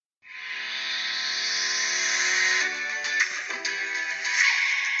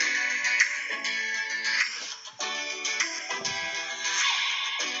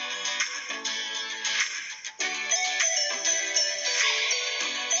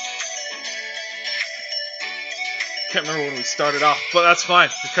can't remember when we started off, but that's fine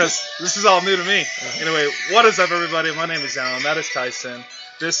because this is all new to me. Anyway, what is up, everybody? My name is Allen. That is Tyson.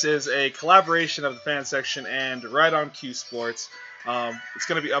 This is a collaboration of the fan section and Right on Cue Sports. It's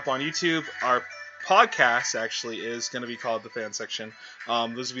going to be up on YouTube. Our podcast actually is going to be called the fan section.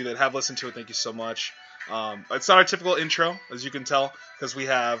 Those of you that have listened to it, thank you so much. It's not our typical intro, as you can tell, because we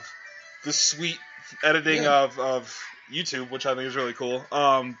have this sweet editing of YouTube, which I think is really cool.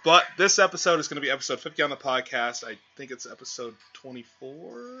 But this episode is going to be episode 50 on the podcast. I think it's episode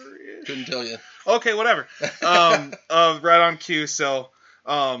 24-ish? Couldn't tell you. Okay, whatever. Of Right on Cue. So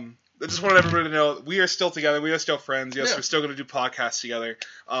I just wanted everybody to know we are still together. We are still friends. Yes, we're still going to do podcasts together.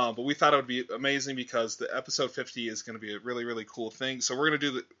 But we thought it would be amazing because the episode 50 is going to be a really, really cool thing. So we're going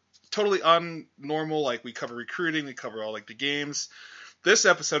to do the totally unnormal, like we cover recruiting, we cover all like the games. This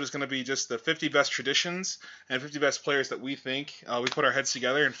episode is going to be just the 50 best traditions and 50 best players that we think. We put our heads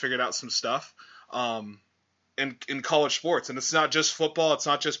together and figured out some stuff in college sports. And it's not just football. It's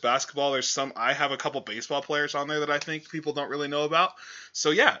not just basketball. I have a couple baseball players on there that I think people don't really know about. So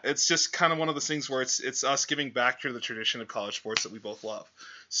yeah, it's just kind of one of those things where it's us giving back to the tradition of college sports that we both love.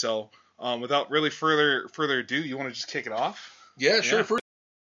 So without really further ado, you want to just kick it off? Yeah, sure. Yeah.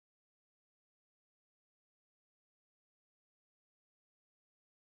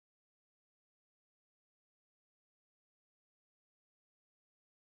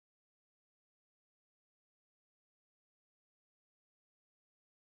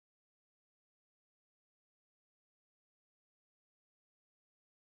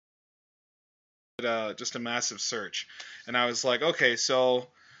 Just a massive search, and I was like, okay, so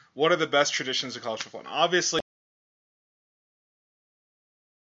what are the best traditions of college football? And obviously,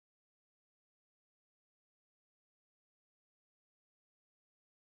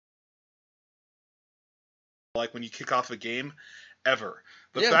 like when you kick off a game, ever.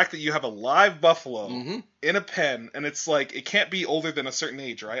 The fact that you have a live buffalo in a pen, and it's like it can't be older than a certain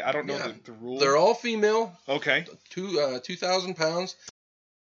age, right? I don't know the rule. They're all female. Okay. 2,000 pounds.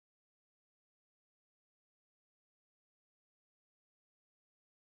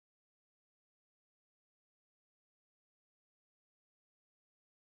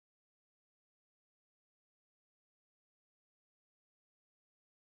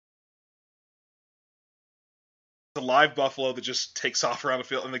 A live buffalo that just takes off around the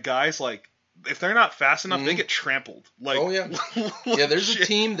field, and the guys, like, if they're not fast enough, they get trampled. Like, oh yeah, yeah. There's a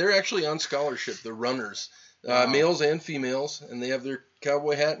team. They're actually on scholarship. The runners, males and females, and they have their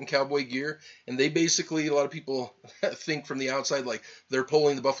cowboy hat and cowboy gear. And they basically, a lot of people think from the outside like they're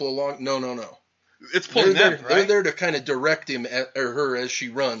pulling the buffalo along. No. It's pulling them. Right? They're there to kind of direct him or her as she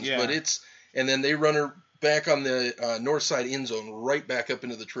runs. Yeah. But and then they run her back on the north side end zone, right back up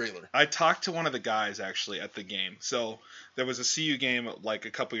into the trailer. I talked to one of the guys actually at the game. So there was a CU game like a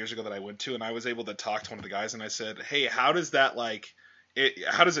couple years ago that I went to, and I was able to talk to one of the guys, and I said, "Hey, how does that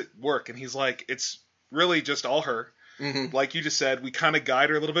how does it work?" And he's like, "It's really just all her." Mm-hmm. Like you just said, we kind of guide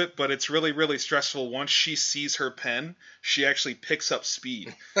her a little bit, but it's really, really stressful. Once she sees her pen, she actually picks up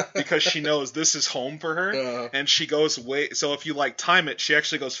speed because she knows this is home for her, and she goes so if you time it, she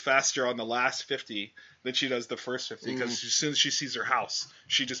actually goes faster on the last 50 than she does the first 50 because as soon as she sees her house,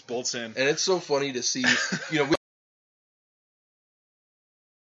 she just bolts in. And it's so funny to see,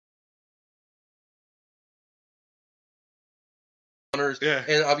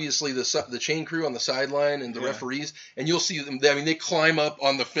 and obviously the chain crew on the sideline and the referees, and you'll see them. I mean, they climb up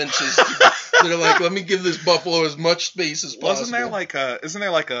on the fences. They're like, "Let me give this buffalo as much space as possible." Isn't there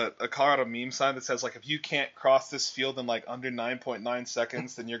like a Colorado meme sign that says if you can't cross this field in under 9.9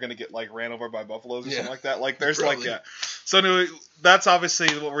 seconds, then you're gonna get ran over by buffaloes or something like that? There's Probably. So anyway, that's obviously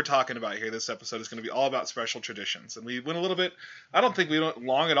what we're talking about here. This episode is going to be all about special traditions, and we went a little bit. I don't think we went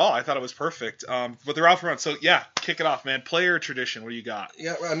long at all. I thought it was perfect. But they're off and run. So yeah, kick it off, man. Player tradition. What do you got?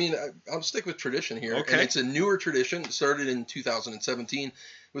 Yeah, I mean, I'll stick with tradition here. Okay. And it's a newer tradition. It started in 2017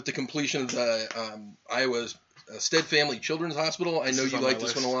 with the completion of the Iowa's Stead Family Children's Hospital. I know you like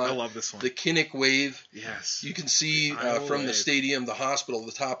this one a lot. I love this one. The Kinnick Wave. Yes. You can see from the stadium, the hospital,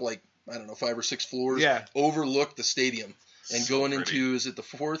 the top 5 or 6 floors, overlook the stadium. And so going pretty. into, is it the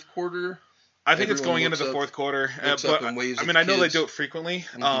fourth quarter? I think it's going into the fourth quarter. But I mean, I know they do it frequently.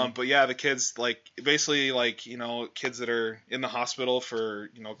 But yeah, the kids basically kids that are in the hospital for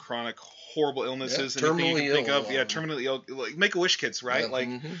chronic horrible illnesses, terminally ill. Think of, terminally ill, like Make-A-Wish kids, right?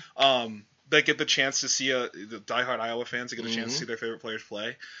 They get the chance to see the diehard Iowa fans. They get a chance to see their favorite players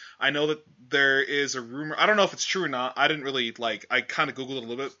play. I know that there is a rumor. I don't know if it's true or not. I didn't really I kind of googled it a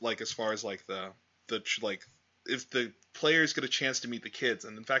little bit, as far as the the players get a chance to meet the kids,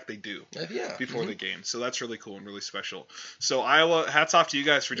 and in fact they do before the game. So that's really cool and really special. So Iowa, hats off to you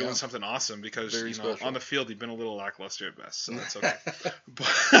guys for doing something awesome, because on the field you've been a little lackluster at best, so that's okay.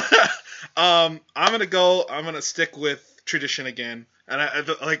 But I'm gonna stick with tradition again, and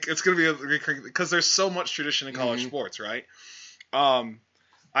it's gonna be recurring because there's so much tradition in college sports, right?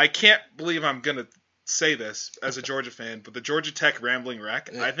 I can't believe I'm gonna say this as a Georgia fan, but the Georgia Tech Rambling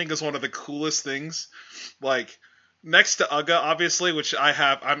Wreck, I think, is one of the coolest things. Like, next to Uga, obviously, which I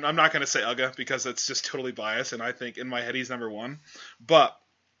have, I'm not going to say Uga because it's just totally biased, and I think in my head he's number one. But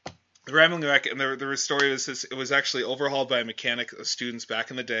the Rambling Wreck, and the story was this, it was actually overhauled by a mechanic of students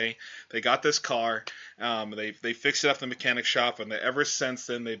back in the day. They got this car, they fixed it up in the mechanic shop, and ever since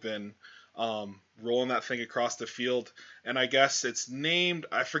then they've been rolling that thing across the field. And I guess it's named,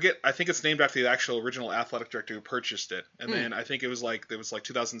 I think it's named after the actual original athletic director who purchased it. And then I think it was like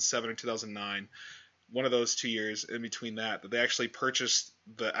 2007 or 2009, one of those 2 years in between that they actually purchased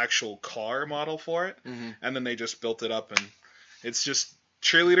the actual car model for it. And then they just built it up, and it's just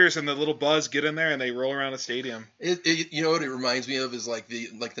cheerleaders and the little buzz get in there and they roll around the stadium. You know what it reminds me of is like the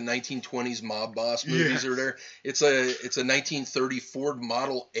 1920s mob boss movies or whatever. It's a 1930 Ford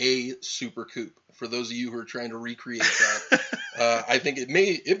Model A Super Coupe. For those of you who are trying to recreate that, I think it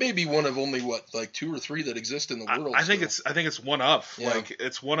may be one of only like 2 or 3 that exist in the world. I think it's one of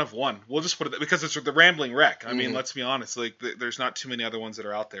it's one of one. We'll just put it because it's the Rambling Wreck. I mean, let's be honest. Like there's not too many other ones that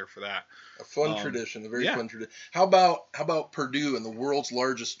are out there for that. A fun tradition, a very fun tradition. How about Purdue and the world's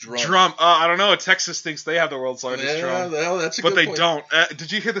largest drum? I don't know. Texas thinks they have the world's largest drum. Well, that's a good point. But they don't.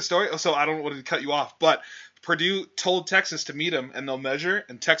 Did you hear the story? So I don't want to cut you off, but Purdue told Texas to meet him and they'll measure,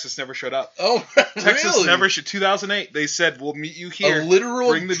 and Texas never showed up. Oh, Texas really? never showed. 2008, they said we'll meet you here. A literal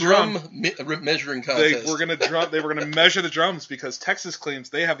bring the drum measuring contest. They were gonna measure the drums because Texas claims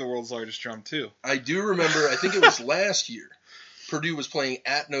they have the world's largest drum too. I do remember. I think it was last year. Purdue was playing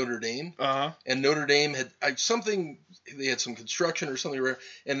at Notre Dame, and Notre Dame had they had some construction or something,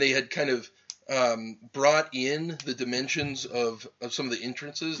 and they had kind of brought in the dimensions of some of the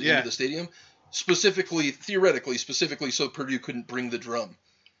entrances into the stadium. Theoretically, so Purdue couldn't bring the drum.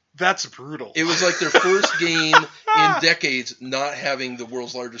 That's brutal. It was like their first game in decades not having the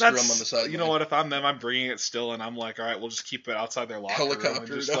world's largest drum on the sideline. You know what? If I'm them, I'm bringing it still, and I'm like, all right, we'll just keep it outside their locker room.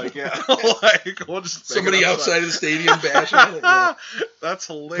 Helicopter. We'll just somebody outside of the stadium bashing it. Yeah. That's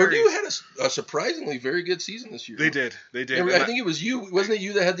hilarious. Purdue had a surprisingly very good season this year. They did. And I think it was you. Wasn't it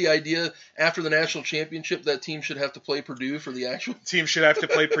you that had the idea after the national championship that team should have to play Purdue for the actual team should have to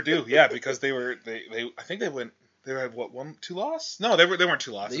play Purdue? Yeah, because they I think they went. They had 2 losses? No, they weren't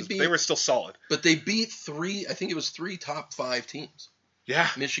 2 losses. They were still solid. But they beat 3. I think it was 3 top 5 teams. Yeah.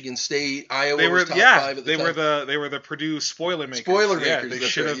 Michigan State, Iowa was top 5 at the time. They were the Purdue Spoiler makers. They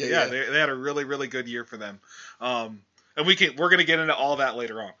should have. They had a really, really good year for them. And we're gonna get into all that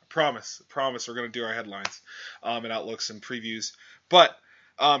later on. Promise. We're gonna do our headlines, and outlooks and previews. But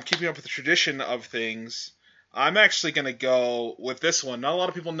keeping up with the tradition of things, I'm actually gonna go with this one. Not a lot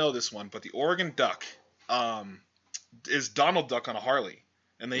of people know this one, but the Oregon Duck. Is Donald Duck on a Harley,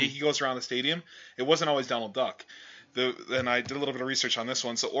 and he goes around the stadium. It wasn't always Donald Duck. And I did a little bit of research on this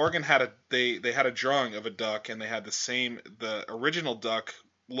one. So Oregon had they had a drawing of a duck, and they had the original duck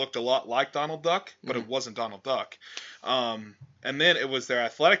looked a lot like Donald Duck, but it wasn't Donald Duck. And then it was their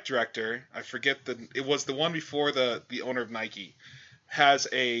athletic director. I forget it was the one before the owner of Nike has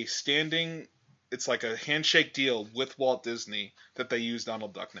a standing. It's like a handshake deal with Walt Disney that they use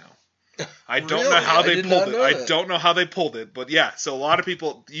Donald Duck now. I don't know how they pulled it. I don't know how they pulled it, but yeah. So a lot of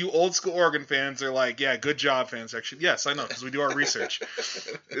people, you old school Oregon fans, are like, "Yeah, good job, fans." Actually, yes, I know because we do our research.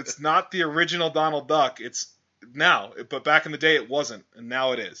 It's not the original Donald Duck. It's now, but back in the day, it wasn't, and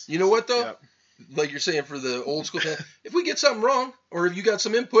now it is. You know what though? Yep. Like you're saying for the old school fan, if we get something wrong or if you got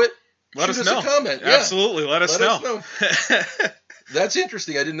some input, let us know. A comment. Absolutely, let us know. That's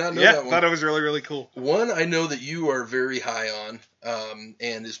interesting. I did not know that one. I thought it was really, really cool. One I know that you are very high on,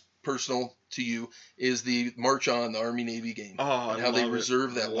 and is personal to you, is the March On, the Army-Navy game. Oh, and how they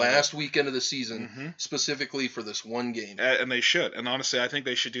reserve that last weekend of the season specifically for this one game. And they should. And honestly, I think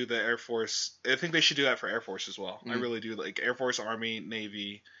they should do the Air Force. I think they should do that for Air Force as well. I really do. Like Air Force, Army,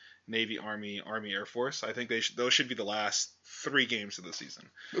 Navy, Army, Air Force. I think those should be the last 3 games of the season.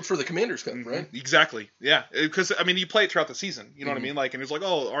 For the Commander's Cup, right? Exactly. Yeah. Because, I mean, you play it throughout the season. You know what I mean? Like, and it's like,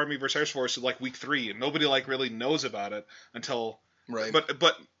 oh, Army versus Air Force is like week 3, and nobody like really knows about it until. Right.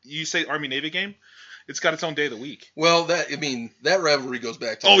 But you say Army-Navy game, it's got its own day of the week. Well, that rivalry goes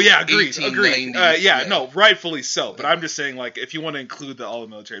back to agreed. Yeah. Rightfully so. But I'm just saying, like, if you want to include all the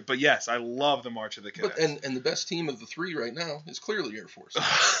military. But yes, I love the March of the Cadets. But, and the best team of the three right now is clearly Air Force,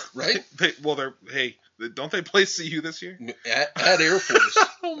 right? Don't they play CU this year? At Air Force.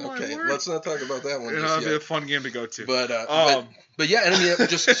 Oh my word. Let's not talk about that one. It'll be a fun game to go to. But yeah, and I mean,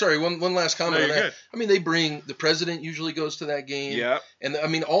 sorry, one last comment on that. Good. I mean, they bring the president usually goes to that game. Yeah. And I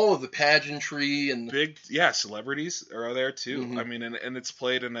mean, all of the pageantry and celebrities are there too. Mm-hmm. I mean, and it's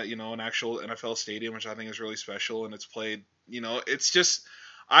played in an actual NFL stadium, which I think is really special. And it's played, it's just.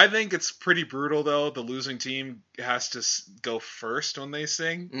 I think it's pretty brutal, though. The losing team has to go first when they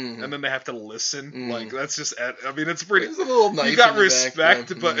sing, and then they have to listen. Mm-hmm. Like, that's just, I mean, it's pretty, a little knife you got respect,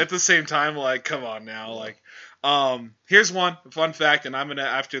 back, but at the same time, like, come on now. Like, here's one fun fact, and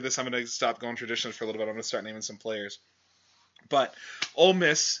after this, I'm going to stop going traditionals for a little bit. I'm going to start naming some players. But Ole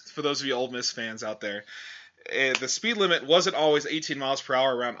Miss, for those of you Ole Miss fans out there, the speed limit wasn't always 18 miles per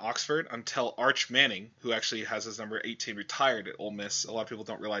hour around Oxford until Arch Manning, who actually has his number 18, retired at Ole Miss. A lot of people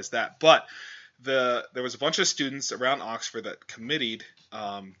don't realize that. But there was a bunch of students around Oxford that committed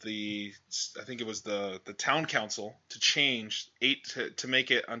I think it was the town council to change to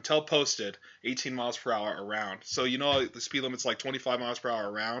make it, until posted, 18 miles per hour around. So the speed limit's like 25 miles per hour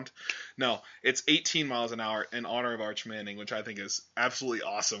around. No, it's 18 miles an hour in honor of Arch Manning, which I think is absolutely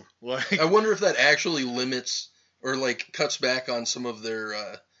awesome. Like, I wonder if that actually limits or like cuts back on some of their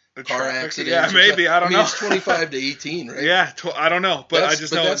car accidents. Yeah, maybe. I don't know. It's 25 to 18, right? Yeah, I don't know, but I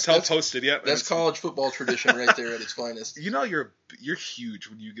just know until posted. Yeah, that's college football tradition right there at its finest. You're huge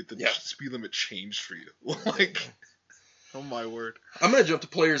when you get the speed limit changed for you. Like, oh my word. I'm going to jump to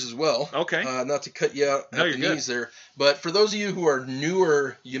players as well. Okay. Not to cut you out at the knees there, but for those of you who are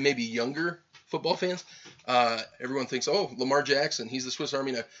newer, you may be younger football fans, everyone thinks, Lamar Jackson, he's the Swiss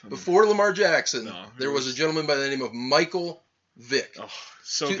Army knife. Before Lamar Jackson, there was a gentleman by the name of Michael Vick. Oh,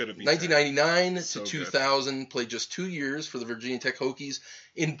 so good to be 1999 to 2000, played just 2 years for the Virginia Tech Hokies.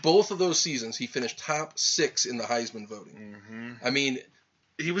 In both of those seasons, he finished top 6 in the Heisman voting. Mm-hmm. I mean,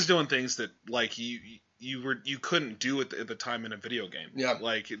 he was doing things that like you couldn't do at the time in a video game. Yeah,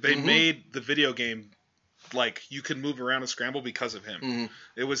 like they made the video game like you could move around and scramble because of him. Mm-hmm.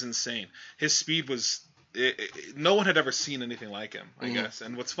 It was insane. His speed was. No one had ever seen anything like him, I guess.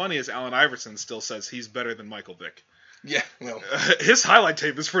 And what's funny is Allen Iverson still says he's better than Michael Vick. Yeah, well, his highlight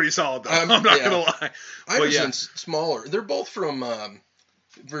tape is pretty solid, though. I'm not gonna lie. Iverson's smaller. They're both from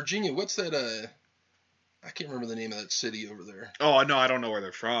Virginia. What's that? I can't remember the name of that city over there. Oh no, I don't know where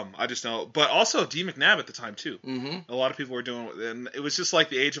they're from. I just know. But also D. McNabb at the time too. Mm-hmm. A lot of people were doing, and it was just like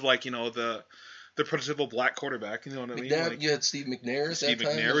the age of the prototypical black quarterback. You know what I mean? You had Steve McNair. Steve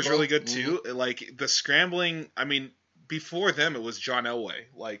McNair was really good too. Like the scrambling. I mean. Before them, it was John Elway,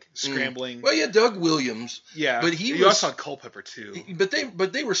 like scrambling. Well, yeah, Doug Williams. Yeah, but you also had Culpepper too.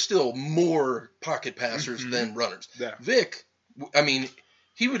 But they were still more pocket passers than runners. Yeah. Vic, I mean,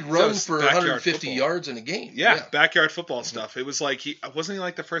 he would run for 150 yards in a game. Yeah, backyard football stuff. It was like wasn't he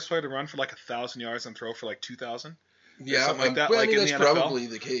like the first player to run for like 1,000 yards and throw for like 2,000? Yeah, something like that. Well, like in that's the NFL. Probably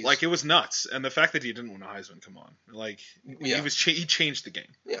the case. Like it was nuts, and the fact that he didn't win a Heisman, come on, like he changed the game.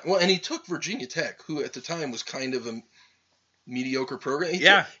 Yeah, well, and he took Virginia Tech, who at the time was kind of a mediocre program.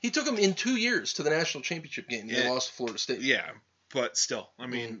 He took them in 2 years to the national championship game. They lost to Florida State. Yeah, but still, I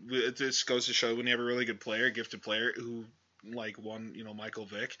mean, it just goes to show when you have a really good player, gifted player who like won, Michael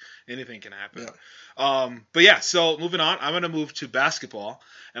Vick, anything can happen. Yeah. But yeah, so moving on, I'm going to move to basketball,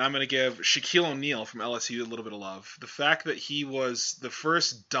 and I'm going to give Shaquille O'Neal from LSU a little bit of love. The fact that he was the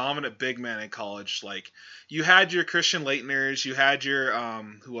first dominant big man in college, like you had your Christian Laettners, you had your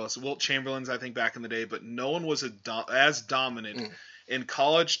who else? Wilt Chamberlains, I think back in the day, but no one was as dominant in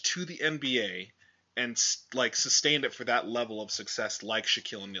college to the NBA and like sustained it for that level of success like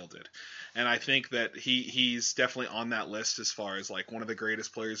Shaquille O'Neal did. And I think that he's definitely on that list as far as like one of the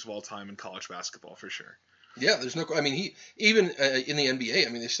greatest players of all time in college basketball for sure. Yeah, there's no. I mean, he even in the NBA. I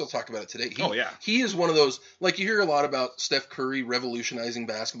mean, they still talk about it today. He is one of those. Like you hear a lot about Steph Curry revolutionizing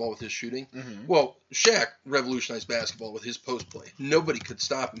basketball with his shooting. Mm-hmm. Well, Shaq revolutionized basketball with his post play. Nobody could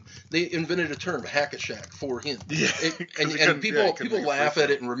stop him. They invented a term, hack a Shaq, for him. Yeah, and people laugh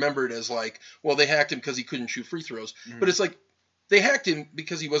at it and remember it as like, well, they hacked him because he couldn't shoot free throws. Mm-hmm. But it's like. They hacked him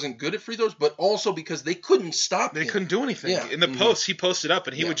because he wasn't good at free throws, but also because they couldn't stop him. They couldn't do anything. Yeah. In the post, he posted up,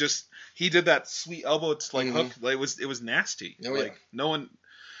 and he would he did that sweet elbow hook. Like, it was nasty. Oh, like no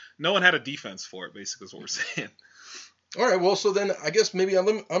one had a defense for it. Basically, is what we're saying. All right. Well, so then I guess maybe I'm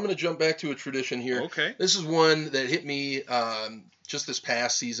going to jump back to a tradition here. Okay. This is one that hit me just this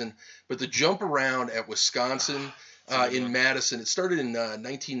past season, but the jump around at Wisconsin. in Madison. It started in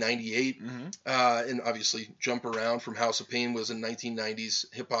 1998, and obviously Jump Around from House of Pain was a 1990s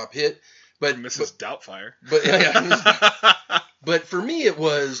hip-hop hit. But Mrs. Doubtfire. But for me, it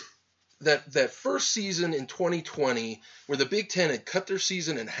was that first season in 2020 where the Big Ten had cut their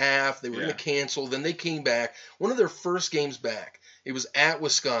season in half. They were going to cancel. Then they came back. One of their first games back, it was at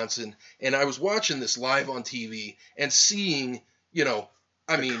Wisconsin. And I was watching this live on TV and seeing,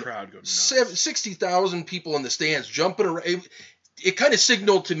 crowd go nuts. 60,000 people in the stands jumping around. It kind of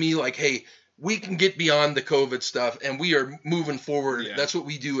signaled to me like, hey, we can get beyond the COVID stuff, and we are moving forward. Yeah. That's what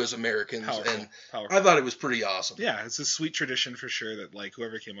we do as Americans, Powerful. I thought it was pretty awesome. Yeah, it's a sweet tradition for sure that, like,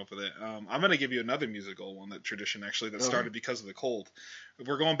 whoever came up with it. I'm going to give you another musical one, that tradition, actually, that started because of the cold.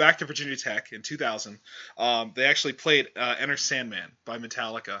 We're going back to Virginia Tech in 2000. They actually played Enter Sandman by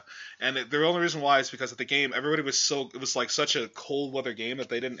Metallica, and the only reason why is because at the game, everybody was it was like such a cold weather game that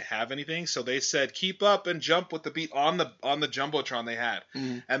they didn't have anything, so they said, keep up and jump with the beat on the Jumbotron they had.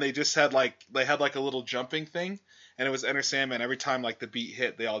 And they just had they had a little jumping thing, and it was Enter Sandman. Every time the beat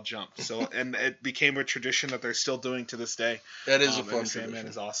hit, they all jumped. So and it became a tradition that they're still doing to this day. That is a fun Enter Sandman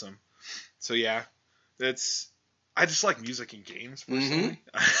is awesome. So yeah, I just like music in games personally.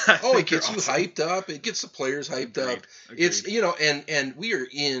 It gets you hyped up. It gets the players hyped up. Agreed. It's and we are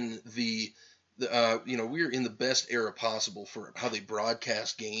in we are in the best era possible for how they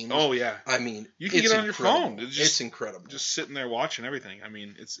broadcast games. Oh yeah. I mean, you can get it on your phone. It's incredible. Just sitting there watching everything. I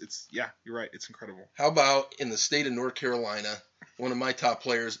mean, it's yeah, you're right. It's incredible. How about in the state of North Carolina, one of my top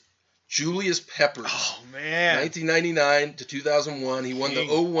players, Julius Peppers. Oh man. 1999 to 2001, he won the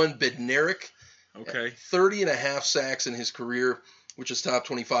 01 Bednarik. Okay. 30 and a half sacks in his career, which is top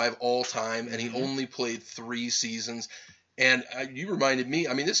 25 all time, and he only played 3 seasons. And you reminded me,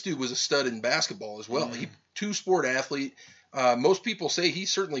 I mean, this dude was a stud in basketball as well. He two-sport athlete. Most people say he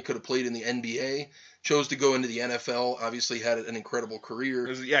certainly could have played in the NBA, chose to go into the NFL, obviously had an incredible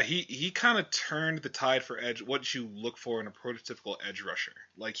career. Yeah, he kind of turned the tide for edge, what you look for in a prototypical edge rusher.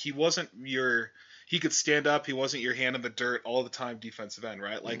 Like, he wasn't he could stand up. He wasn't your hand in the dirt all the time defensive end,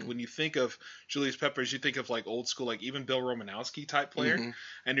 right? Like, when you think of Julius Peppers, you think of, old school, even Bill Romanowski type player.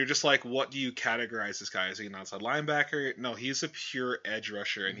 And you're just like, what do you categorize this guy? Is he an outside linebacker? No, he's a pure edge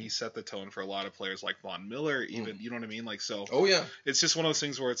rusher, and he set the tone for a lot of players like Von Miller, even, you know what I mean? Oh, yeah. It's just one of those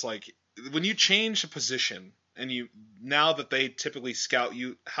things where it's when you change a position, and now that they typically scout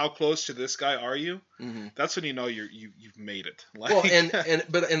you, how close to this guy are you? That's when you know you've made it. Well,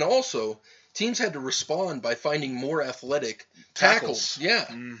 and also teams had to respond by finding more athletic tackles. Yeah.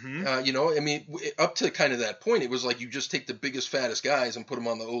 I mean, up to kind of that point, it was like you just take the biggest, fattest guys and put them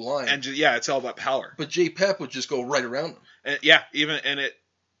on the O-line. And it's all about power. But J. Pep would just go right around them. And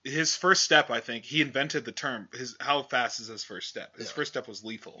his first step, I think, he invented the term. How fast is his first step? His first step was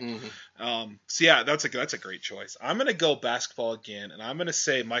lethal. So yeah, that's a great choice. I'm gonna go basketball again, and I'm gonna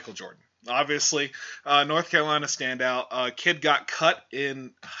say Michael Jordan. Obviously, North Carolina standout. Kid got cut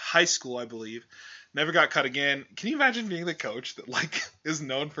in high school, I believe. Never got cut again. Can you imagine being the coach that is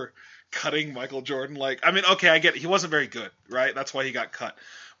known for cutting Michael Jordan? I mean, okay, I get it. He wasn't very good, right? That's why he got cut.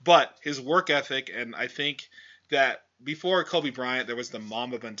 But his work ethic, and I think that before Kobe Bryant, there was the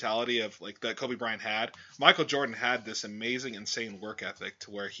Mamba mentality of that Kobe Bryant had. Michael Jordan had this amazing, insane work ethic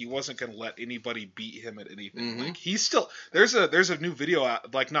to where he wasn't going to let anybody beat him at anything. He's still there's a new video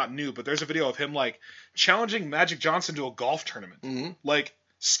out, not new, but there's a video of him challenging Magic Johnson to a golf tournament.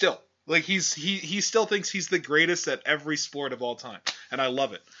 Still, he still thinks he's the greatest at every sport of all time, and I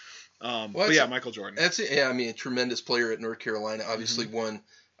love it. But yeah, Michael Jordan. That's it. Yeah, I mean, a tremendous player at North Carolina. Obviously won,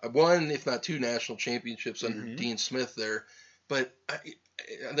 if not 2 national championships under Dean Smith there. But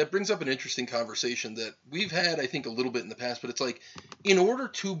that brings up an interesting conversation that we've had, I think, a little bit in the past. But it's in order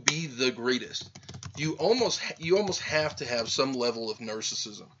to be the greatest, you almost have to have some level of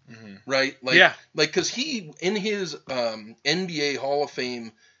narcissism, right? Because he, in his NBA Hall of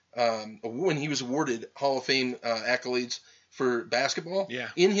Fame, when he was awarded Hall of Fame accolades for basketball,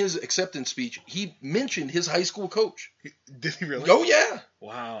 in his acceptance speech, he mentioned his high school coach. Did he really? Oh, yeah.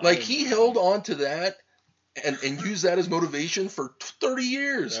 Wow. He held on to that and used that as motivation for 30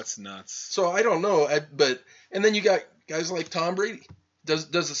 years. That's nuts. So I don't know, and then you got guys like Tom Brady does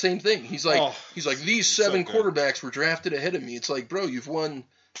the same thing. He's these 7 quarterbacks were drafted ahead of me. It's bro, you've won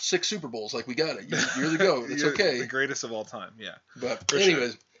 6 Super Bowls. We got it. You're the GOAT. It's okay. The greatest of all time. Yeah. But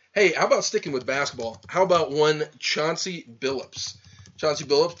anyways. Sure. Hey, how about sticking with basketball? How about one Chauncey Billups? Chauncey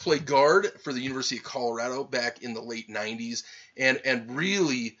Billups played guard for the University of Colorado back in the late 90s and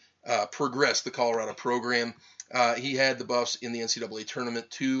really progressed the Colorado program. He had the Buffs in the NCAA tournament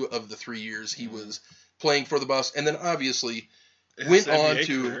 2 of the 3 years he was playing for the Buffs. And then obviously went on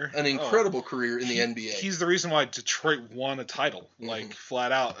to an incredible career in the NBA. He's the reason why Detroit won a title, like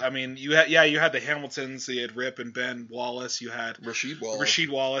flat out. I mean, you had the Hamiltons, you had Rip and Ben Wallace, you had Rasheed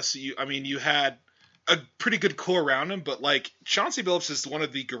Wallace. You had a pretty good core around him, but like Chauncey Billups is one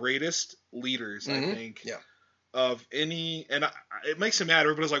of the greatest leaders, I think. Yeah. Of any, and it makes him mad.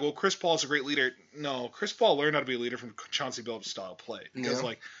 Everybody's like, well, Chris Paul's a great leader. No, Chris Paul learned how to be a leader from Chauncey Billups' style play. Because,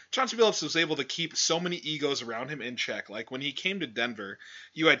 like, Chauncey Billups was able to keep so many egos around him in check. Like, when he came to Denver,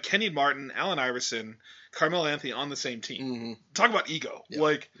 you had Kenny Martin, Allen Iverson, Carmelo Anthony on the same team. Talk about ego.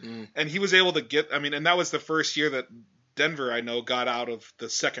 Yeah. And he was able to get, and that was the first year that Denver, I know, got out of the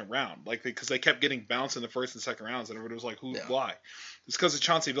second round. Like, because they kept getting bounced in the first and second rounds, and everybody was like, why? It's because of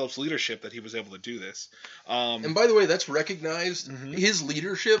Chauncey Billups' leadership that he was able to do this. And by the way, that's recognized. His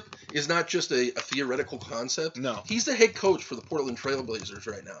leadership is not just a theoretical concept. No. He's the head coach for the Portland Trailblazers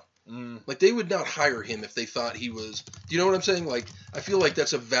right now. Like, they would not hire him if they thought he was... Do you know what I'm saying? Like, I feel like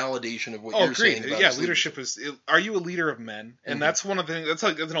that's a validation of what you're saying about his leadership is... Are you a leader of men? And that's one of the things... That's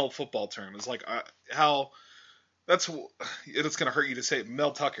like an old football term. It's like how... It's going to hurt you to say it.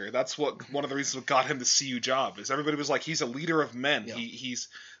 Mel Tucker. That's one of the reasons what got him the CU job is everybody was like, he's a leader of men. Yeah.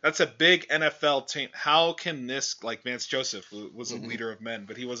 That's a big NFL team. How can this, like Vance Joseph was a leader of men,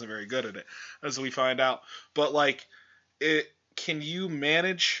 but he wasn't very good at it, as we find out. But like, can you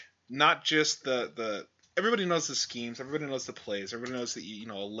manage not just the everybody knows the schemes, everybody knows the plays, everybody knows that a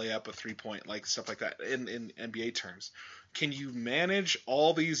layup, a 3-point, like stuff like that in NBA terms. Can you manage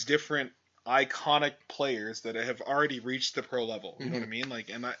all these different iconic players that have already reached the pro level? You know what I mean?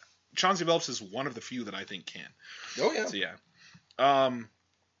 Like, and Chauncey Billups is one of the few that I think can. Oh yeah. So yeah. I'm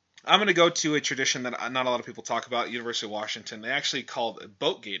going to go to a tradition that not a lot of people talk about. University of Washington. They actually called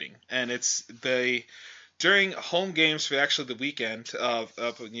boat gating, and it's during home games for actually the weekend of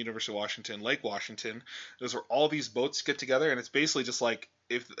University of Washington, Lake Washington. Those where all these boats get together, and it's basically just like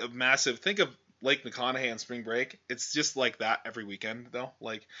think of Lake McConaughey on spring break. It's just like that every weekend though.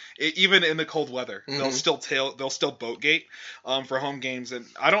 Like even in the cold weather, they'll still boat gate for home games. And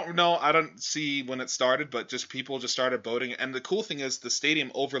I don't see when it started, but just people just started boating. And the cool thing is the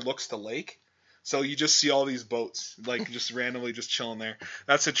stadium overlooks the lake. So you just see all these boats like just randomly just chilling there.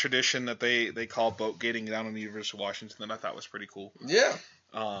 That's a tradition that they call boat gating down on the University of Washington that I thought was pretty cool. Yeah.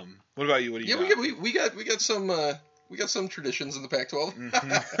 What about you? What do you got? We got some we got some traditions in the Pac-12.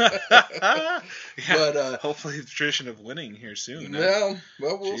 But hopefully the tradition of winning here soon. Yeah,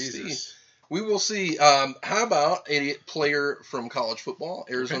 well, we'll see. We will see. How about a player from college football,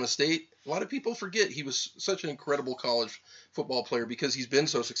 Arizona State? A lot of people forget he was such an incredible college football player because he's been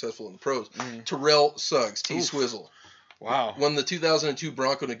so successful in the pros. Terrell Suggs, T-Swizzle. Wow. Won the 2002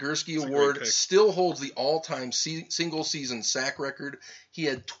 Bronco Nagurski Award. Still holds the all-time single-season sack record. He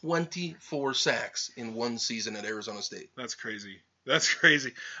had 24 sacks in one season at Arizona State. That's crazy.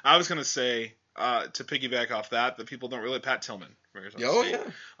 I was going to say, to piggyback off that people don't really... Pat Tillman from Arizona State.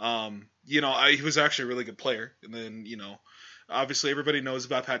 Yeah. He was actually a really good player. And then, obviously everybody knows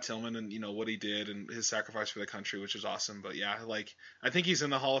about Pat Tillman and what he did and his sacrifice for the country, which is awesome. But yeah, like I think he's in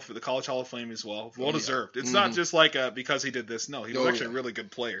the College Hall of Fame as well. Well deserved. It's not just like because he did this. No, he was actually a really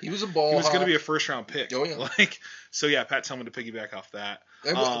good player. He was a ball. He was going to be a first round pick. Oh yeah. So yeah, Pat Tillman to piggyback off that.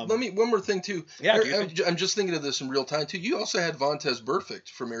 One more thing too. Yeah, I'm just thinking of this in real time too. You also had Vontez Burfict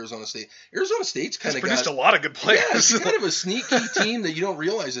from Arizona State. Arizona State's kind of produced a lot of good players. Yeah, it's kind of a sneaky team that you don't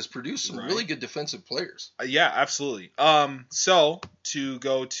realize has produced some really good defensive players. Yeah, absolutely. So to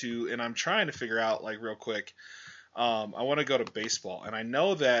go to, and I'm trying to figure out like real quick. I want to go to baseball, and I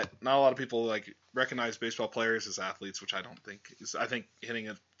know that not a lot of people like recognize baseball players as athletes, which I don't think is. I think hitting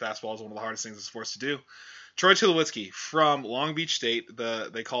a fastball is one of the hardest things in sports to do. Troy Tulowitzki from Long Beach State,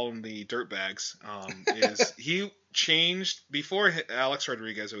 they call him the Dirtbags. He changed before Alex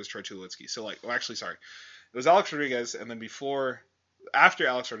Rodriguez. It was Troy Tulowitzki. So it was Alex Rodriguez, and then after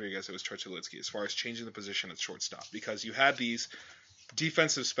Alex Rodriguez, it was Troy Tulowitzki as far as changing the position at shortstop, because you had these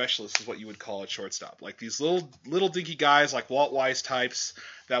defensive specialists is what you would call at shortstop, like these little dinky guys like Walt Weiss types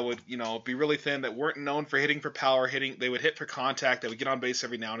that would be really thin, that weren't known for hitting for power. They would hit for contact, they would get on base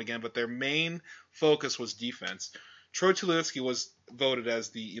every now and again, but their main focus was defense. Troy Tulowitzki was voted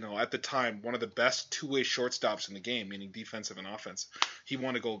as the at the time one of the best two-way shortstops in the game, meaning defensive and offense. He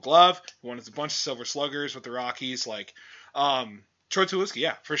won a Gold Glove, he won a bunch of Silver Sluggers with the Rockies. Troy Tulowitzki,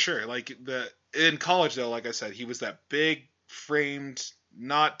 yeah, for sure. In college though, like I said, he was that big framed,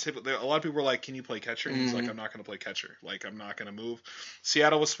 not typical. A lot of people were like, can you play catcher? And he's like, I'm not going to play catcher. I'm not going to move.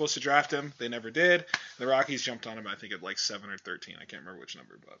 Seattle was supposed to draft him. They never did. The Rockies jumped on him, I think, at 7 or 13. I can't remember which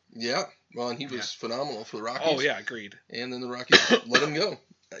number, but. Yeah. Well, and he was phenomenal for the Rockies. Oh, yeah, agreed. And then the Rockies let him go.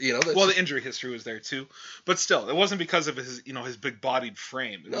 the injury history was there too, but still, it wasn't because of his big-bodied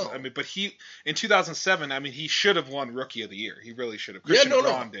frame. But in 2007, I mean, he should have won Rookie of the Year. He really should have. Christian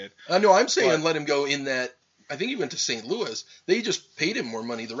Braun did. No, I'm saying let him go in that. I think he went to St. Louis. They just paid him more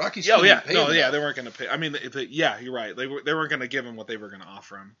money. The Rockies couldn't pay him. They weren't going to pay. I mean, you're right. They weren't going to give him what they were going to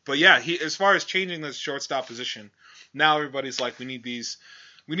offer him. But yeah, as far as changing the shortstop position, now everybody's like, we need these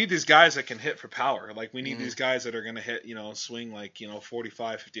guys that can hit for power. Like, we need these guys that are going to hit, swing like,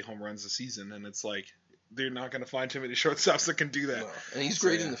 45, 50 home runs a season. And it's like, they're not going to find too many shortstops that can do that. No. And he's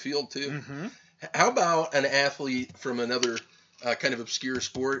great in the field too. Mm-hmm. How about an athlete from another kind of obscure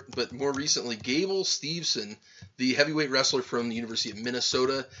sport, but more recently, Gable Steveson, the heavyweight wrestler from the University of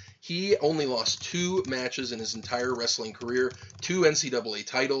Minnesota. He only lost 2 matches in his entire wrestling career, 2 NCAA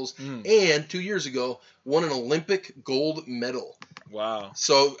titles, and 2 years ago won an Olympic gold medal. Wow.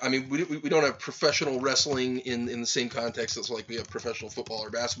 So, I mean, we don't have professional wrestling in the same context as like we have professional football or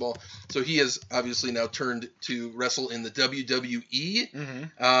basketball. So he has obviously now turned to wrestle in the WWE. Mm-hmm.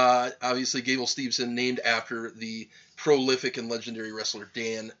 Obviously, Gable Steveson, named after the prolific and legendary wrestler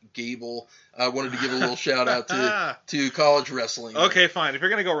Dan Gable. I wanted to give a little shout out to college wrestling. Okay, fine. If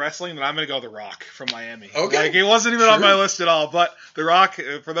you're gonna go wrestling, then I'm gonna go The Rock from Miami. Okay, like, it wasn't even on my list at all. But The Rock,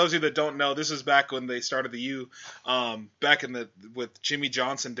 for those of you that don't know, this is back when they started the U, back in with Jimmy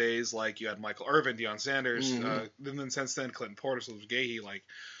Johnson days. Like, you had Michael Irvin, Deion Sanders, and then since then Clinton Portis, Louis Gahey, like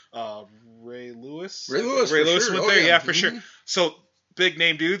Ray Lewis. Ray Lewis went there, for sure. So, big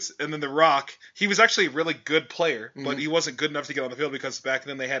name dudes, and then The Rock. He was actually a really good player, but he wasn't good enough to get on the field because back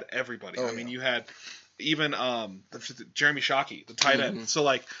then they had everybody. I mean, you had even Jeremy Shockey, the tight end. So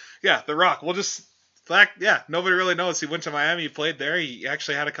The Rock. Nobody really knows. He went to Miami. He played there. He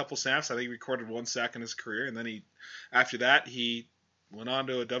actually had a couple snaps. I think he recorded 1 sack in his career, and then after that he went on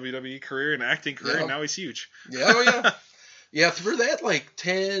to a WWE career, an acting career, and now he's huge. Yeah, for that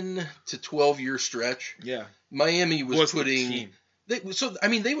 10 to 12 year stretch. Yeah, Miami was putting. They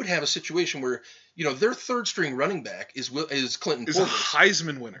would have a situation where, their third string running back is Clinton Portis. Is a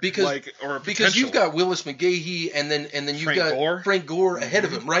Heisman winner. Because you've got Willis McGahee and then you've got Frank Gore ahead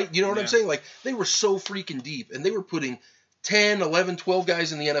of him, right? You know what I'm saying? Like, they were so freaking deep, and they were putting 10, 11, 12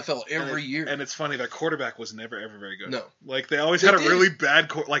 guys in the NFL every year. And it's funny, their quarterback was never, ever very good. No. Like, they always had a really bad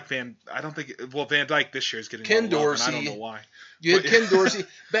Van Dyke this year is getting Ken Dorsey. I don't know why. You had Ken Dorsey.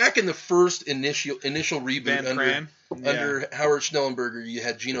 Back in the first initial reboot under Howard Schnellenberger, you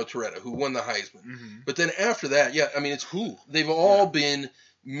had Gino Toretta, who won the Heisman. Mm-hmm. But then after that, they've all been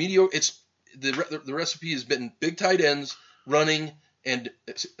mediocre. It's the recipe has been big tight ends, running, and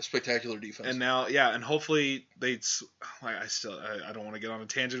a spectacular defense. And now, and hopefully I don't want to get on a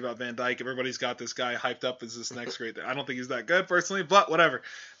tangent about Van Dyke. Everybody's got this guy hyped up as this next great. I don't think he's that good personally, but whatever.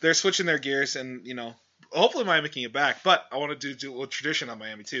 They're switching their gears, and hopefully Miami can get back. But I want to do a tradition on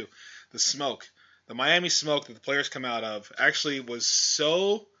Miami too. The smoke. The Miami smoke that the players come out of actually was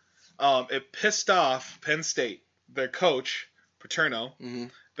so it pissed off Penn State. Their coach, Paterno,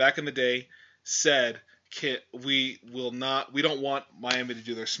 back in the day, said, we don't want Miami to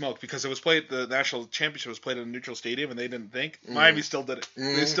do their smoke, because the national championship was played in a neutral stadium, and they didn't think. Miami still did it.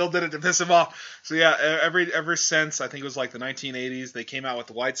 They still did it to piss him off. So ever since, I think it was like the 1980s, they came out with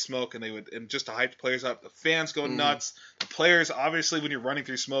the white smoke, and just to hype the players up. The fans go nuts. The players, obviously, when you're running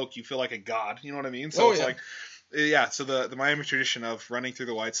through smoke, you feel like a god. You know what I mean? So so the Miami tradition of running through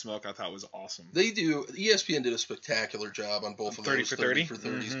the white smoke, I thought was awesome. They do. ESPN did a spectacular job on both of those 30 for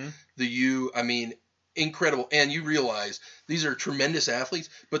 30s. The U, I mean, incredible. And you realize these are tremendous athletes,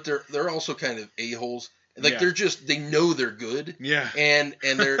 but they're also kind of a-holes. Like, they know they're good. Yeah. And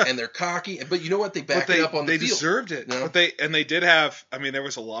they're cocky. But you know what? They backed it up on the field. They deserved it. No? But they did have, there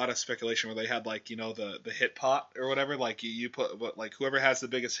was a lot of speculation where they had, the hit pot or whatever. Like, you put, whoever has the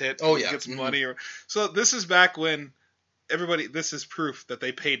biggest hit gets money. So this is back when this is proof that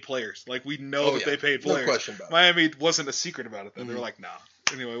they paid players. Like, we know that they paid players. No question about it. Miami wasn't a secret about it then. They were like, nah.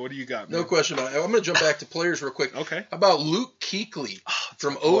 Anyway, what do you got, man? No question about it. I'm going to jump back to players real quick. Okay. How about Luke Kuechly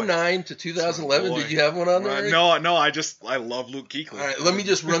from 2009 to 2011? Did you have one on there? No, I love Luke Kuechly. All right, let me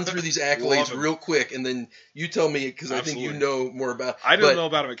just run through these accolades real quick, and then you tell me, because I think you know more about it. I didn't know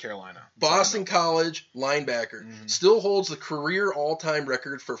about him at Carolina. Boston College linebacker. Still holds the career all-time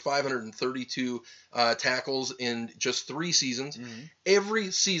record for 532 tackles in just 3 seasons.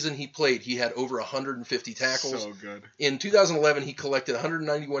 Every season he played, he had over 150 tackles. So good. In 2011, he collected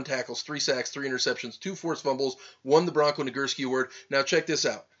 191 tackles, 3 sacks, 3 interceptions, 2 forced fumbles, won the Bronco Nagurski Award. Now check this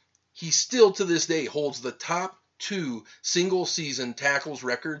out. He still, to this day, holds the top 2 single-season tackles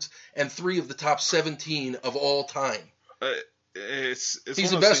records and 3 of the top 17 of all time. He's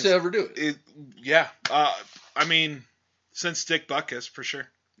the best to ever do it. Since Dick Butkus, for sure.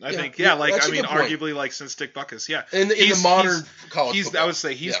 I think, arguably, like, since Dick Butkus, in the modern college football. I would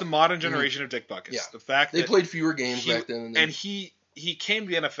say he's the modern generation of Dick Butkus. Yeah. The fact they played fewer games back then. And he came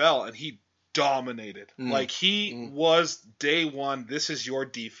to the NFL, and he dominated. Like, he was day one, this is your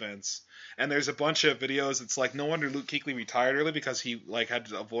defense. And there's a bunch of videos. It's like, no wonder Luke Kuechly retired early because he like had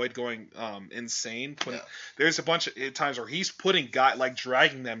to avoid going insane. There's a bunch of times where he's putting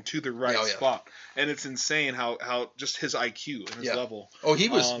dragging them to the right spot, and it's insane how just his IQ and his level. Oh, he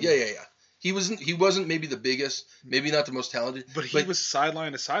was He wasn't maybe the biggest, maybe not the most talented, but he was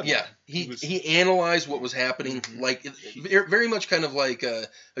sideline to sideline. Yeah, he analyzed what was happening, like very much kind of like a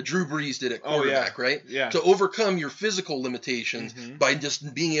Drew Brees did at quarterback, right? Yeah. To overcome your physical limitations by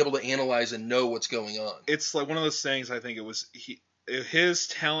just being able to analyze and know what's going on. It's like one of those things. I think it was his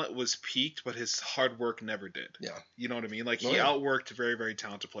talent was peaked, but his hard work never did. Yeah. You know what I mean? Like, he outworked very, very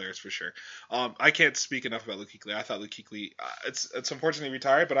talented players for sure. I can't speak enough about Luke Kuechly. I thought Luke Kuechly, it's unfortunately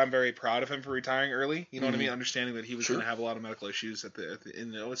retired, but I'm very proud of him for retiring early. You know what I mean? Understanding that he was going to have a lot of medical issues and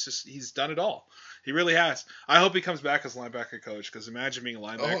it's just, he's done it all. He really has. I hope he comes back as linebacker coach, because imagine being a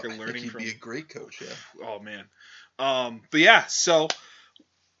linebacker learning from. He'd be a great coach, yeah. Oh, man. But yeah, so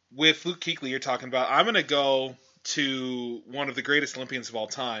with Luke Kuechly, you're talking about, I'm going to go to one of the greatest Olympians of all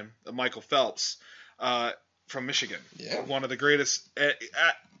time, Michael Phelps, from Michigan. Yeah. One of the greatest.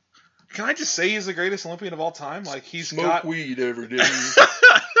 Can I just say he's the greatest Olympian of all time? Like, he's Smoke weed every day.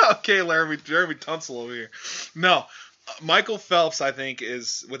 Okay, Jeremy Tunsil over here. No, Michael Phelps, I think,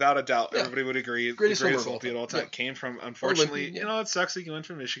 is without a doubt, everybody would agree, greatest the greatest Olympian of all time. Yeah. Came from, unfortunately, it sucks he went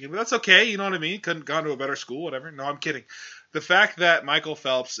from Michigan, but that's okay. You know what I mean? Couldn't gone to a better school, whatever. No, I'm kidding. The fact that Michael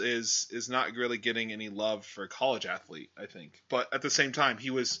Phelps is not really getting any love for a college athlete, I think. But at the same time,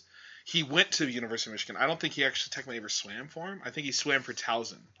 he went to the University of Michigan. I don't think he actually technically ever swam for him. I think he swam for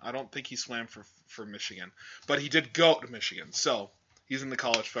Towson. I don't think he swam for Michigan. But he did go to Michigan. So he's in the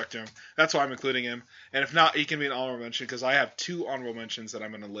college spectrum. That's why I'm including him. And if not, he can be an honorable mention, because I have 2 honorable mentions that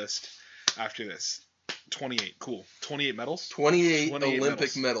I'm going to list after this. 28. Cool. 28 medals? 28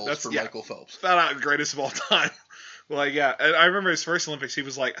 Olympic medals for Michael Phelps. About the greatest of all time. Like, yeah, and I remember his first Olympics. He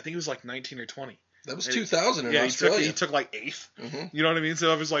was like, I think he was like 19 or 20. That was 2000 in Australia. He took like 8th. You know what I mean?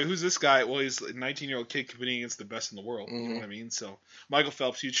 So I was like, who's this guy? Well, he's a 19-year-old kid competing against the best in the world. You know what I mean? So Michael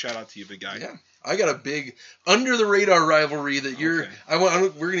Phelps, huge shout out to you, big guy. Yeah, I got a big under the radar rivalry that you're. Okay.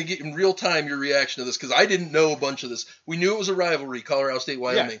 We're gonna get in real time your reaction to this, because I didn't know a bunch of this. We knew it was a rivalry, Colorado State,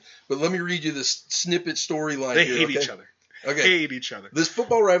 Wyoming. Yeah. But let me read you this snippet storyline. They hate each other. Okay. Hate each other. This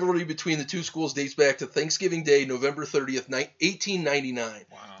football rivalry between the two schools dates back to Thanksgiving Day, November 30th, 1899.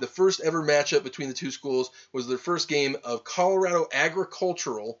 Wow. The first ever matchup between the two schools was their first game of Colorado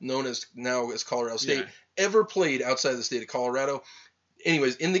Agricultural, known as now as Colorado State, ever played outside the state of Colorado.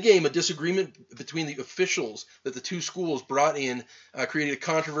 Anyways, in the game, a disagreement between the officials that the two schools brought in created a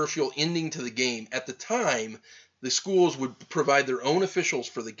controversial ending to the game. At the time, the schools would provide their own officials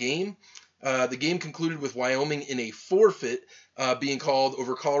for the game. The game concluded with Wyoming in a forfeit being called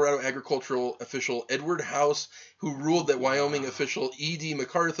over Colorado agricultural official Edward House, who ruled that Wyoming official E.D.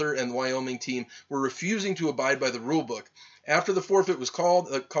 MacArthur and the Wyoming team were refusing to abide by the rule book. After the forfeit was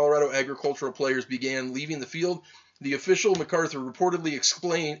called, the Colorado agricultural players began leaving the field. The official, MacArthur, reportedly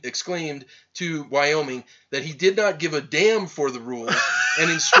exclaimed to Wyoming that he did not give a damn for the rules and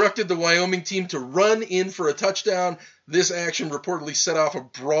instructed the Wyoming team to run in for a touchdown. This action reportedly set off a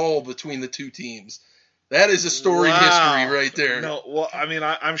brawl between the two teams. That is a storied history right there. No, well, I mean,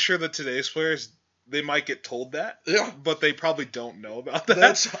 I'm sure that today's players, they might get told that, but they probably don't know about that.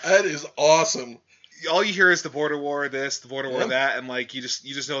 That is awesome. All you hear is the border war this, the border war that, and like you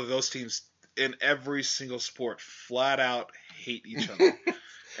just know that those teams in every single sport flat out hate each other.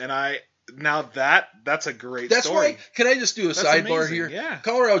 And that's a great story. That's why, can I just do a sidebar here? Yeah.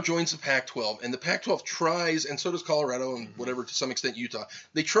 Colorado joins the Pac-12, and the Pac-12 tries, and so does Colorado and whatever, to some extent Utah.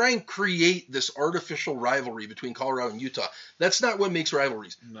 They try and create this artificial rivalry between Colorado and Utah. That's not what makes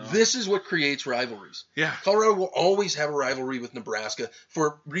rivalries. No. This is what creates rivalries. Yeah. Colorado will always have a rivalry with Nebraska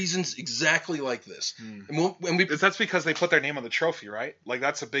for reasons exactly like this. That's because they put their name on the trophy, right? Like,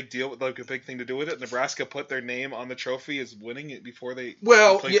 that's a big deal, like a big thing to do with it. Nebraska put their name on the trophy as winning it before they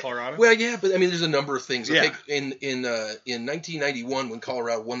played Colorado. Well, yeah, but I mean, there's a number of things. Yeah. In 1991, when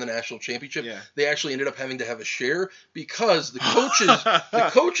Colorado won the national championship, they actually ended up having to have a share because the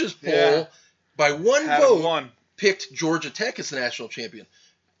coaches poll by one vote picked Georgia Tech as the national champion.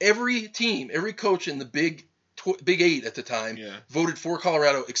 Every team, every coach in the Big Big 8 at the time, Yeah. voted for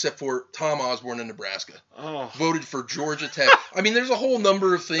Colorado except for Tom Osborne in Nebraska. Oh. Voted for Georgia Tech. I mean, there's a whole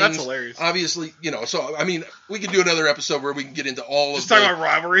number of things. That's hilarious. Obviously, so, I mean, we can do another episode where we can get into all Just of talk about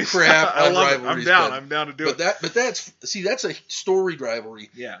rivalries. crap I on love rivalries. it. I'm down to do it. But that's a storied rivalry.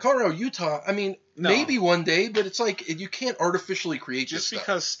 Yeah. Colorado, Utah, I mean, maybe one day, but it's like you can't artificially create just this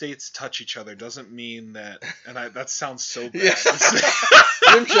because states touch each other doesn't mean that, and that sounds so bad. Yeah.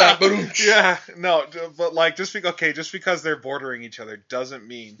 Rim shot, boom. Yeah, no, but like just because they're bordering each other doesn't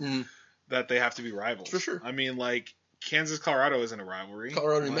mean that they have to be rivals. For sure. I mean, like Kansas, Colorado isn't a rivalry.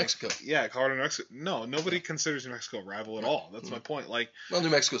 Colorado, New Mexico. Yeah, Colorado, New Mexico. No, nobody considers New Mexico a rival at all. That's my point. Like, well, New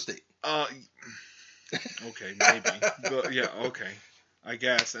Mexico State. Okay, maybe. But, yeah, okay, I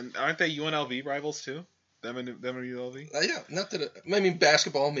guess. And aren't they UNLV rivals too? Them and UNLV. Yeah, not that. I mean,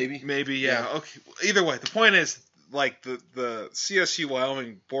 basketball, maybe. Maybe, yeah. Okay. Either way, the point is, like the CSU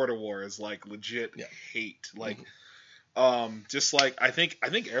Wyoming border war is like legit hate. Like, just like I think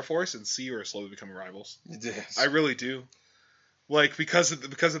Air Force and CU are slowly becoming rivals. Yes. I really do. Like because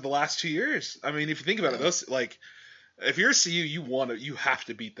of the last 2 years. I mean, if you think about it, those like. If you're CU, you have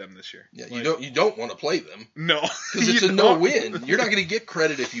to beat them this year. Yeah, like, you don't want to play them. No, because it's a no-win. You're not going to get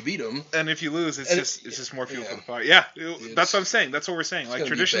credit if you beat them. And if you lose, it's just more fuel for the fire. Yeah, that's what I'm saying. That's what we're saying. Like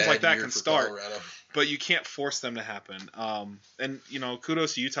traditions like that can start, Colorado. But you can't force them to happen. And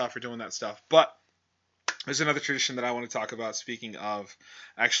kudos to Utah for doing that stuff. But there's another tradition that I want to talk about. Speaking of,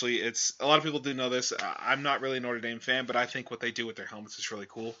 actually, it's a lot of people do know this. I'm not really a Notre Dame fan, but I think what they do with their helmets is really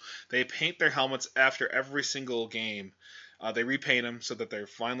cool. They paint their helmets after every single game. They repaint them so that they're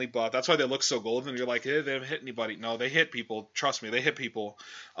finely buffed. That's why they look so golden. You're like, they haven't hit anybody. No, they hit people. Trust me, they hit people.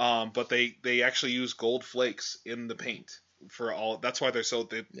 But they actually use gold flakes in the paint for all. That's why they're so.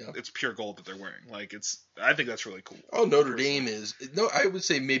 It's pure gold that they're wearing. Like I think that's really cool. Oh, Notre Dame is I would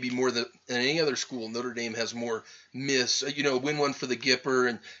say maybe more than any other school. Notre Dame has more myths. Win one for the Gipper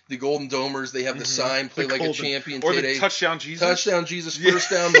and the Golden Domers. They have the sign, play like a champion. Or the touchdown Jesus. Touchdown Jesus,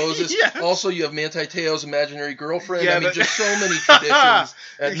 first down Moses. Yes. Also, you have Manti Te'o's imaginary girlfriend. Yeah, just so many traditions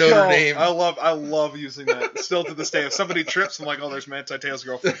at Notre Dame. I love using that. Still to this day, if somebody trips, I'm like, oh, there's Manti Te'o's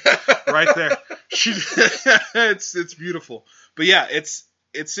girlfriend right there. It's beautiful. But yeah, it's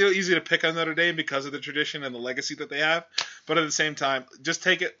so easy to pick on Notre Dame because of the tradition and the legacy that they have. But at the same time, just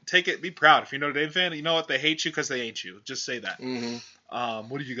take it, be proud. If you're a Notre Dame fan, you know what? They hate you because they ain't you. Just say that. Mm-hmm.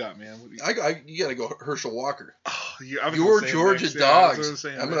 What do you got, man? You got to go Herschel Walker. Oh, your Georgia Dogs.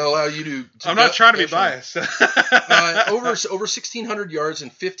 I'm going to allow you to I'm not trying to be biased. Over 1,600 yards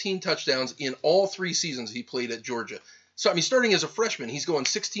and 15 touchdowns in all 3 seasons he played at Georgia. So, I mean, starting as a freshman, he's going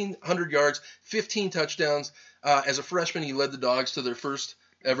 1,600 yards, 15 touchdowns. As a freshman, he led the Dogs to their first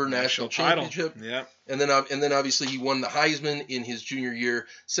ever national championship. Yeah. And then obviously he won the Heisman in his junior year,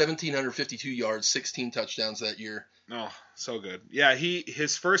 1,752 yards, 16 touchdowns that year. Oh, so good. Yeah,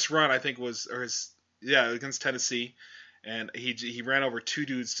 his first run I think was against Tennessee, and he ran over 2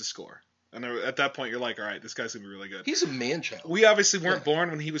 dudes to score. And at that point, you're like, all right, this guy's going to be really good. He's a man-child. We obviously weren't born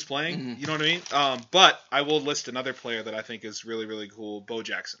when he was playing. Mm-hmm. You know what I mean? But I will list another player that I think is really, really cool, Bo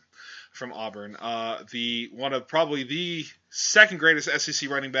Jackson from Auburn. One of probably the second greatest SEC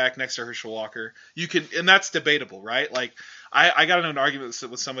running back next to Herschel Walker. And that's debatable, right? Like, I got into an argument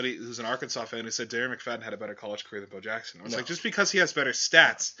with somebody who's an Arkansas fan who said Darren McFadden had a better college career than Bo Jackson. I was like, just because he has better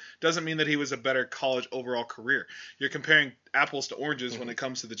stats doesn't mean that he was a better college overall career. You're comparing apples to oranges when it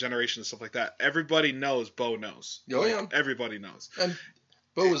comes to the generation and stuff like that. Everybody knows Bo knows. Oh, yeah. Everybody knows. And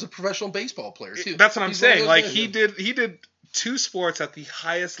Bo was a professional baseball player, too. That's what I'm saying. Like, he did 2 sports at the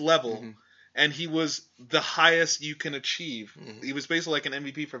highest level, and he was the highest you can achieve. Mm-hmm. He was basically like an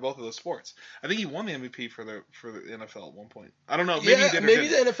MVP for both of those sports. I think he won the MVP for the NFL at one point. I don't know. Maybe he did. Maybe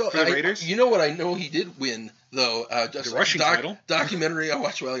the NFL. For the Raiders. You know what I know he did win though? The rushing title. Documentary I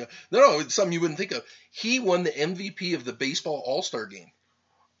watched a while ago. No, it's something you wouldn't think of. He won the MVP of the baseball All-Star game.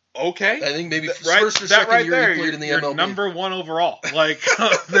 Okay. I think maybe first or second year he played in the MLB. Number 1 overall. Like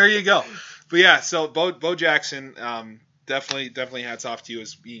there you go. But yeah, so Bo Jackson. Definitely hats off to you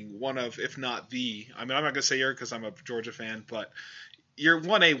as being one of, if not the, I mean, I'm not going to say you're because I'm a Georgia fan, but you're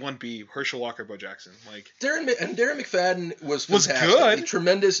 1A, 1B, Herschel Walker, Bo Jackson. Like Darren McFadden was fantastic. Good.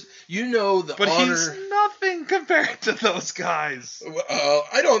 Tremendous. But honor. He's nothing compared to those guys.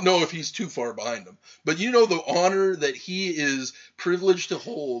 I don't know if he's too far behind them, but the honor that he is privileged to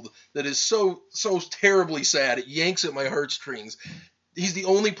hold that is so terribly sad. It yanks at my heartstrings. He's the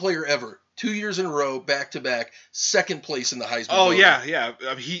only player ever. 2 years in a row, back-to-back, second place in the Heisman. Oh, yeah. I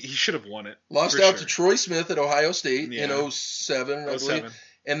mean, he should have won it. Lost out to Troy Smith at Ohio State in 07, I believe.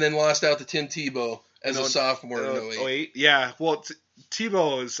 And then lost out to Tim Tebow as a sophomore in 08. Yeah, well,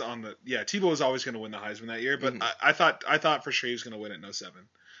 Tebow is Tebow was always going to win the Heisman that year, but I thought for sure he was going to win it in 07.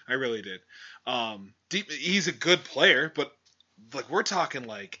 I really did. He's a good player, but like we're talking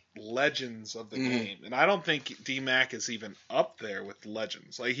like legends of the game, and I don't think D-Mac is even up there with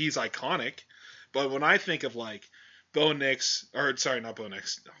legends. Like he's iconic, but when I think of like Bo Nix, or sorry, not Bo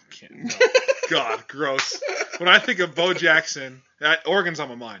Nix. Oh, can't. No. God, gross. When I think of Bo Jackson, Oregon's on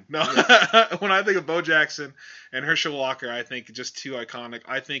my mind. No, when I think of Bo Jackson and Herschel Walker, I think just too iconic.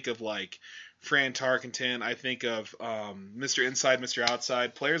 I think of like Fran Tarkenton. I think of Mr. Inside, Mr.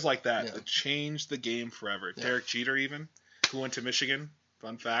 Outside, players like that that changed the game forever. Yeah. Derek Jeter, even, who went to Michigan.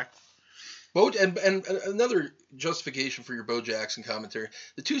 Fun fact. And another justification for your Bo Jackson commentary,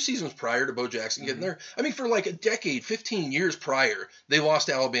 the 2 seasons prior to Bo Jackson getting there, I mean, for like a decade, 15 years prior, they lost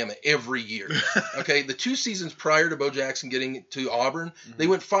to Alabama every year. Okay, the 2 seasons prior to Bo Jackson getting to Auburn, they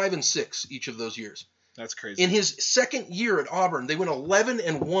went 5-6 each of those years. That's crazy. In his second year at Auburn, they went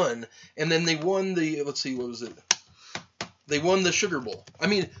 11-1, and then they won the, let's see, what was it? They won the Sugar Bowl. I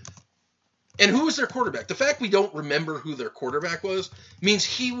mean, and who was their quarterback? The fact we don't remember who their quarterback was means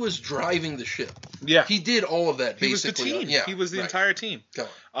he was driving the ship. Yeah. He did all of that, basically. He was the team. Yeah, he was the entire team. Go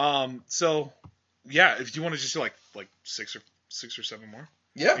on. So, yeah, if you want to just do like 6 or 7 more.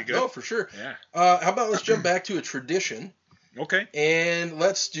 Yeah, no, for sure. Yeah. How about let's jump back to a tradition. Okay. And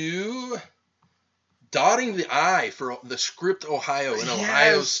let's do dotting the I for the script Ohio in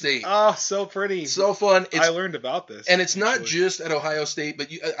Ohio State. Oh, so pretty. So fun. I learned about this. And it's not just at Ohio State, but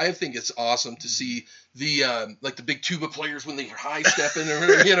I think it's awesome to see the like the big tuba players when they high step in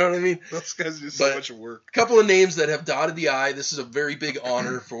there, you know what I mean? Those guys do so much work. A couple of names that have dotted the I. This is a very big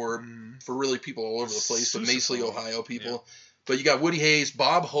honor for really people all over the place, but mainly Ohio people. Yeah. But you got Woody Hayes,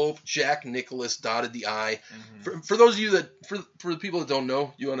 Bob Hope, Jack Nicholas dotted the I. For those of you that, for the people that don't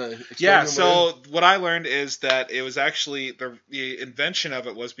know, you want to explain? Yeah, so what I learned is that it was actually, the invention of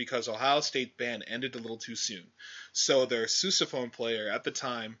it was because Ohio State band ended a little too soon. So their sousaphone player at the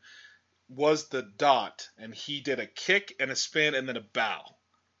time was the dot, and he did a kick and a spin and then a bow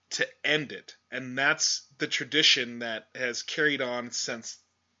to end it. And that's the tradition that has carried on since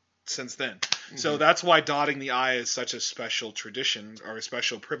then. So that's why dotting the I is such a special tradition or a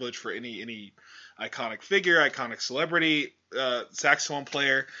special privilege for any iconic figure, iconic celebrity, saxophone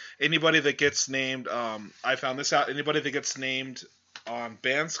player, anybody that gets named. I found this out. Anybody that gets named on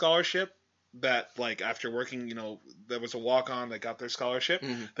band scholarship, that like after working, there was a walk-on that got their scholarship,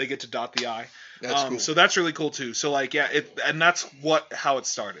 they get to dot the I. That's cool. So that's really cool too. So like and that's how it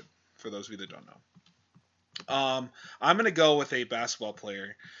started. For those of you that don't know, I'm gonna go with a basketball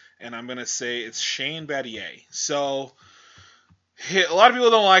player. And I'm going to say it's Shane Battier. So, a lot of people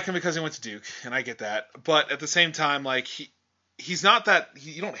don't like him because he went to Duke, and I get that. But at the same time, like, he's not that...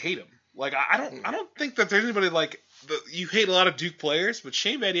 you don't hate him. Like, I don't think that there's anybody like... you hate a lot of Duke players, but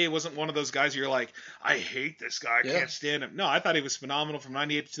Shane Battier wasn't one of those guys you're like, I hate this guy, I can't stand him. No, I thought he was phenomenal from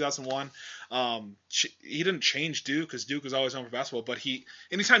 98 to 2001. He didn't change Duke because Duke was always known for basketball, but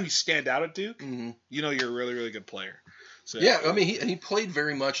anytime you stand out at Duke, you're a really, really good player. So, yeah, I mean, he played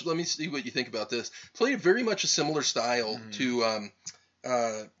very much. Let me see what you think about this. Played very much a similar style to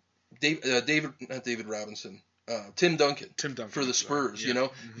David Robinson, Tim Duncan for the Spurs. Yeah.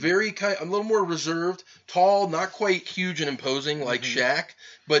 Very a little more reserved, tall, not quite huge and imposing like Shaq,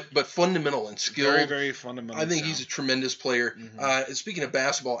 but fundamental and skilled. Very, very fundamental. I think he's a tremendous player. Speaking of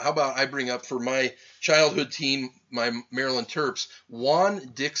basketball, how about I bring up for my childhood team, my Maryland Terps,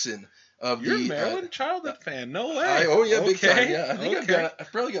 Juan Dixon. You're a Maryland childhood fan? No way. Big time. Yeah, I think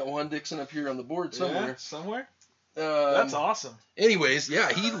I've probably got Juan Dixon up here on the board somewhere. Yeah, somewhere. That's awesome. Anyways,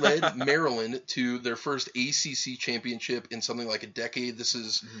 yeah, he led Maryland to their first ACC championship in something like a decade. This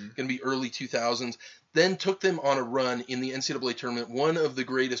is going to be early 2000s. Then took them on a run in the NCAA tournament, one of the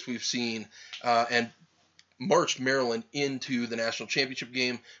greatest we've seen, and marched Maryland into the national championship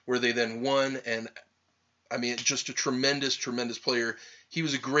game, where they then won. And I mean, just a tremendous, tremendous player. He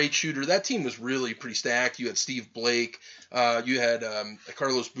was a great shooter. That team was really pretty stacked. You had Steve Blake. You had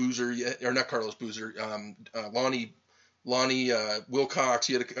Carlos Boozer, or not Carlos Boozer, Lonnie Wilcox.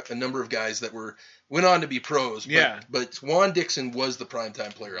 You had a number of guys that went on to be pros. But Juan Dixon was the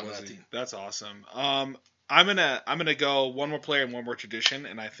primetime player on that team. That's awesome. I'm gonna go one more player and one more tradition,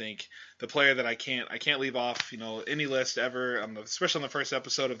 and I think the player that I can't leave off any list ever, especially on the first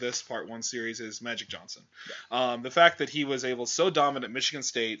episode of this Part 1 series, is Magic Johnson. Yeah. The fact that he was so dominant at Michigan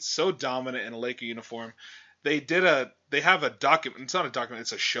State, so dominant in a Laker uniform. They have a document. It's not a document.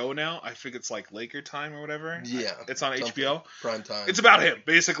 It's a show now. I think it's like Laker Time or whatever. Yeah. It's on HBO. Prime time. It's about him,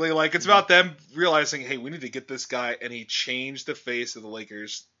 basically. Like, it's about them realizing, hey, we need to get this guy, and he changed the face of the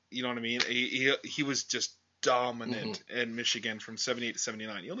Lakers. You know what I mean? He was just dominant in Michigan from 78 to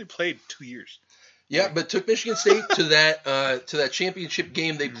 79. He only played 2 years. Yeah, but took Michigan State to that championship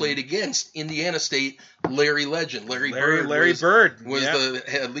game they played against Indiana State. Larry Legend, Larry Bird was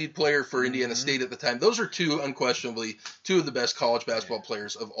the lead player for Indiana State at the time. Those are unquestionably two of the best college basketball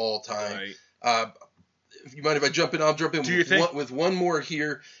players of all time. Right. If you mind if I jump in, I'll jump in with one more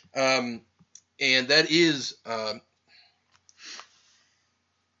here, and that is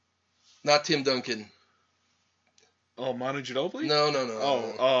not Tim Duncan. Oh, Manu Ginobili? No.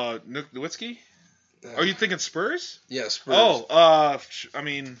 Oh, Nowitzki? Are you thinking Spurs? Yeah, Spurs. Oh, I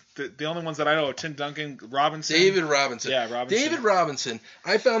mean, the only ones that I know are Tim Duncan, Robinson. David Robinson. Yeah, Robinson. David Robinson.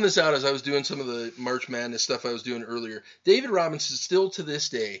 I found this out as I was doing some of the March Madness stuff I was doing earlier. David Robinson still to this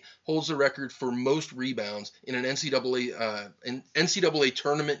day holds the record for most rebounds in an NCAA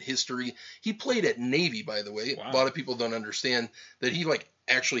tournament history. He played at Navy, by the way. Wow. A lot of people don't understand that he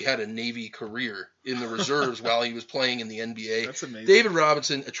actually had a Navy career in the reserves while he was playing in the NBA. That's amazing. David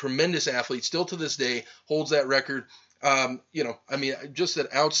Robinson, a tremendous athlete, still to this day holds that record. Just an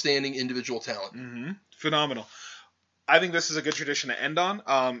outstanding individual talent. Mm-hmm. Phenomenal. I think this is a good tradition to end on.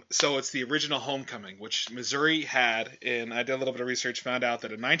 So it's the original homecoming, which Missouri had, and I did a little bit of research, found out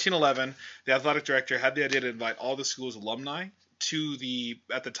that in 1911, the athletic director had the idea to invite all the school's alumni to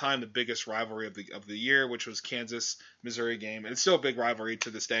at the time, the biggest rivalry of the year, which was Kansas-Missouri game. And it's still a big rivalry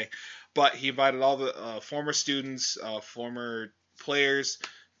to this day. But he invited all the former students, former players,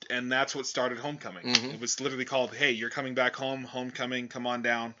 and that's what started homecoming. Mm-hmm. It was literally called, hey, you're coming back home, homecoming, come on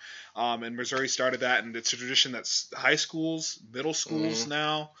down. And Missouri started that, and it's a tradition that's high schools, middle schools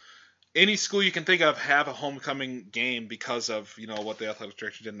now. Any school you can think of have a homecoming game because of what the athletic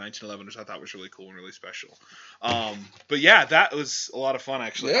director did in 1911, which I thought was really cool and really special. But yeah, that was a lot of fun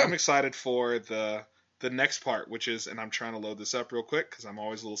actually. Yeah. I'm excited for the next part, which is, and I'm trying to load this up real quick because I'm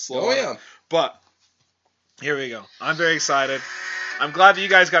always a little slow. Oh yeah. But here we go. I'm very excited. I'm glad that you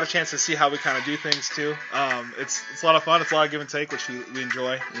guys got a chance to see how we kind of do things too. It's a lot of fun. It's a lot of give and take, which we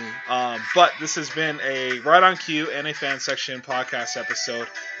enjoy. But this has been a Right on Cue and a Fan Section podcast episode.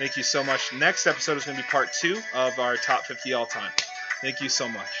 Thank you so much. Next episode is going to be part 2 of our top 50 all time. Thank you so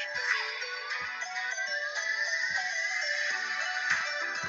much.